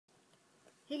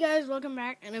Hey guys, welcome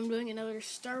back, and I'm doing another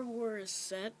Star Wars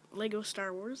set, Lego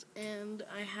Star Wars, and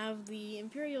I have the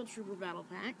Imperial Trooper Battle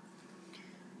Pack,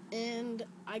 and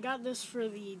I got this for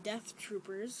the Death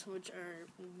Troopers, which are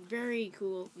very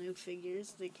cool new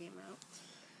figures that came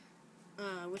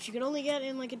out, which you could only get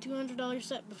in like a $200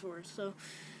 set before, so,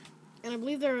 and I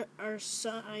believe there are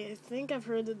some, I think I've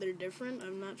heard that they're different,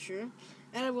 I'm not sure,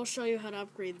 and I will show you how to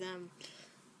upgrade them,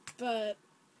 but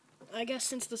I guess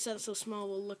since the set's so small,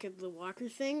 we'll look at the walker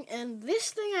thing. And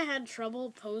this thing I had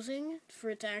trouble posing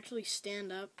for it to actually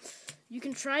stand up. You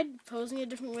can try posing it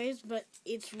different ways, but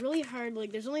it's really hard.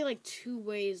 Like, there's only like two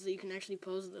ways that you can actually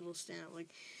pose it that it'll stand up.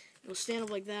 Like, it'll stand up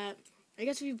like that. I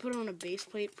guess if you put it on a base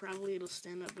plate, probably it'll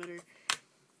stand up better.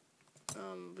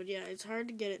 But yeah, it's hard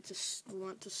to get it to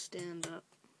want to stand up.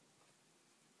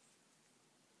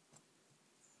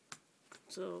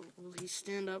 So, will he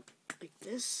stand up like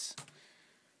this?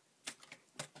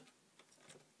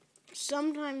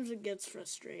 Sometimes it gets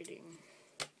frustrating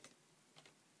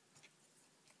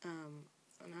on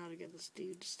how to get this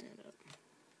dude to stand up.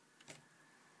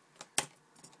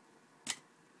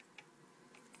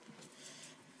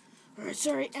 Alright,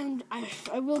 sorry, and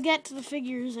I will get to the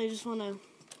figures, I just want to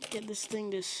get this thing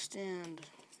to stand.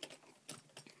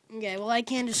 Okay, well I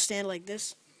can just stand like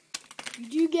this. You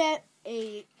do get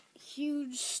a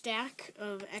huge stack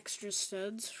of extra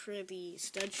studs for the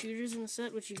stud shooters in the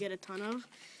set, which you get a ton of.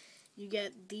 You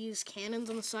get these cannons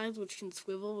on the sides, which can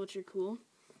swivel, which are cool.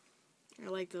 I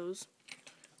like those.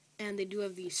 And they do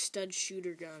have these stud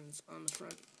shooter guns on the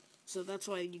front. So that's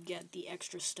why you get the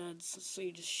extra studs. So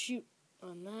you just shoot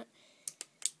on that.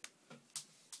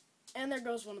 And there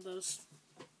goes one of those.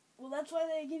 Well, that's why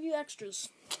they give you extras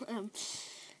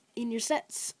in your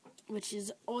sets, which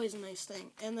is always a nice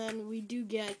thing. And then we do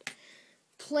get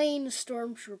plain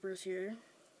stormtroopers here.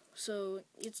 So,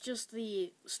 it's just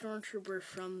the stormtrooper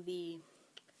from the...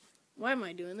 Why am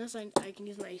I doing this? I can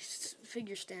use my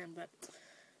figure stand, but...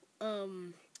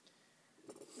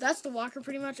 That's the walker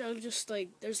pretty much. I was just like...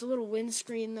 There's a little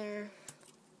windscreen there.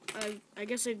 I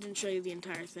guess I didn't show you the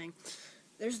entire thing.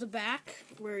 There's the back,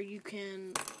 where you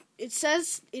can... It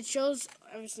shows,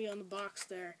 obviously on the box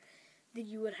there, that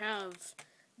you would have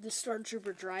the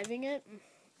stormtrooper driving it.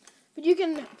 But you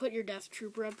can put your death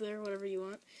trooper up there, whatever you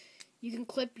want. You can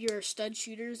clip your stud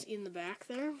shooters in the back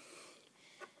there,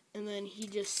 and then he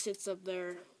just sits up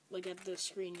there, like at the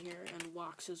screen here, and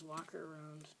walks his walker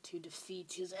around to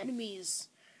defeat his enemies.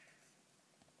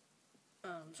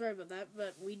 Sorry about that,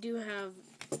 but we do have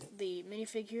the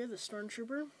minifig here, the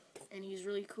Stormtrooper, and he's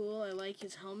really cool. I like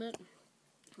his helmet.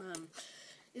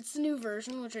 It's the new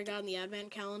version, which I got in the advent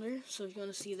calendar, so if you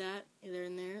want to see that, they're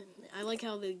in there. I like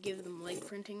how they give them leg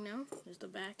printing now. There's the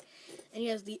back. And he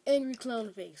has the angry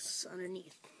clown face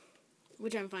underneath,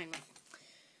 which I'm fine with.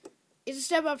 It's a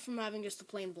step up from having just the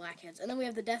plain black heads. And then we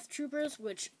have the Death Troopers,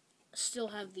 which still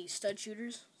have the stud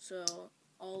shooters, so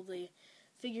all the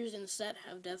figures in the set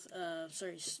have death.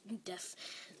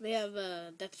 They have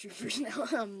Death Troopers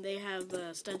now. They have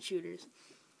stud shooters.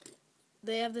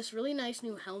 They have this really nice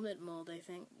new helmet mold, I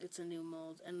think. It's a new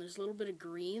mold. And there's a little bit of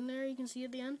green there you can see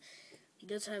at the end. He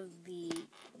does have the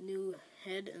new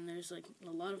head, and there's like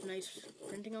a lot of nice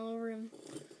printing all over him.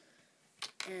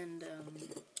 And,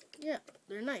 yeah,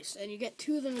 they're nice. And you get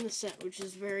two of them in the set, which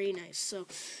is very nice. So,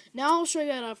 now I'll show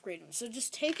you how to upgrade him. So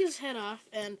just take his head off,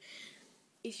 and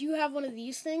if you have one of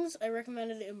these things, I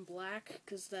recommend it in black,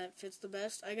 because that fits the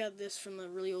best. I got this from the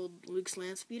really old Luke's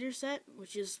Landspeeder set,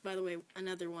 which is, by the way,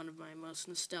 another one of my most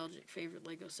nostalgic favorite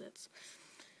Lego sets.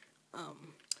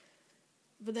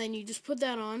 But then you just put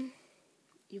that on.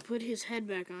 You put his head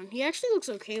back on. He actually looks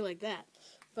okay like that.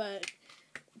 But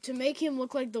to make him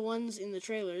look like the ones in the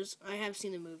trailers, I have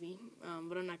seen the movie,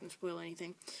 but I'm not going to spoil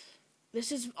anything.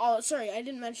 This is, sorry, I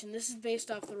didn't mention, this is based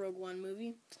off the Rogue One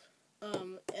movie.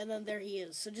 And then there he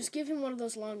is. So just give him one of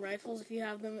those long rifles if you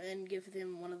have them, and give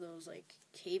him one of those, like,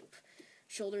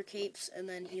 shoulder capes, and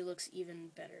then he looks even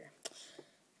better.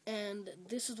 And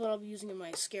this is what I'll be using in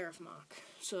my Scarif mock.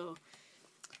 So,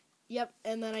 yep,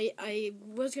 and then I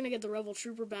was going to get the Rebel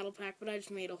Trooper Battle Pack, but I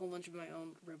just made a whole bunch of my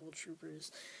own Rebel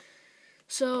Troopers.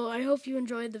 So, I hope you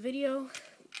enjoyed the video.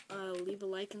 Leave a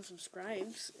like and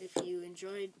subscribes if you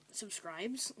enjoyed.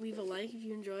 Leave a like if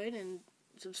you enjoyed, and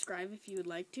subscribe if you would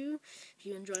like to, if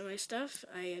you enjoy my stuff.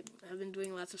 I have been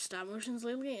doing lots of stop motions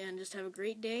lately, and just have a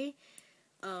great day.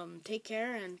 Take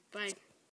care, and bye.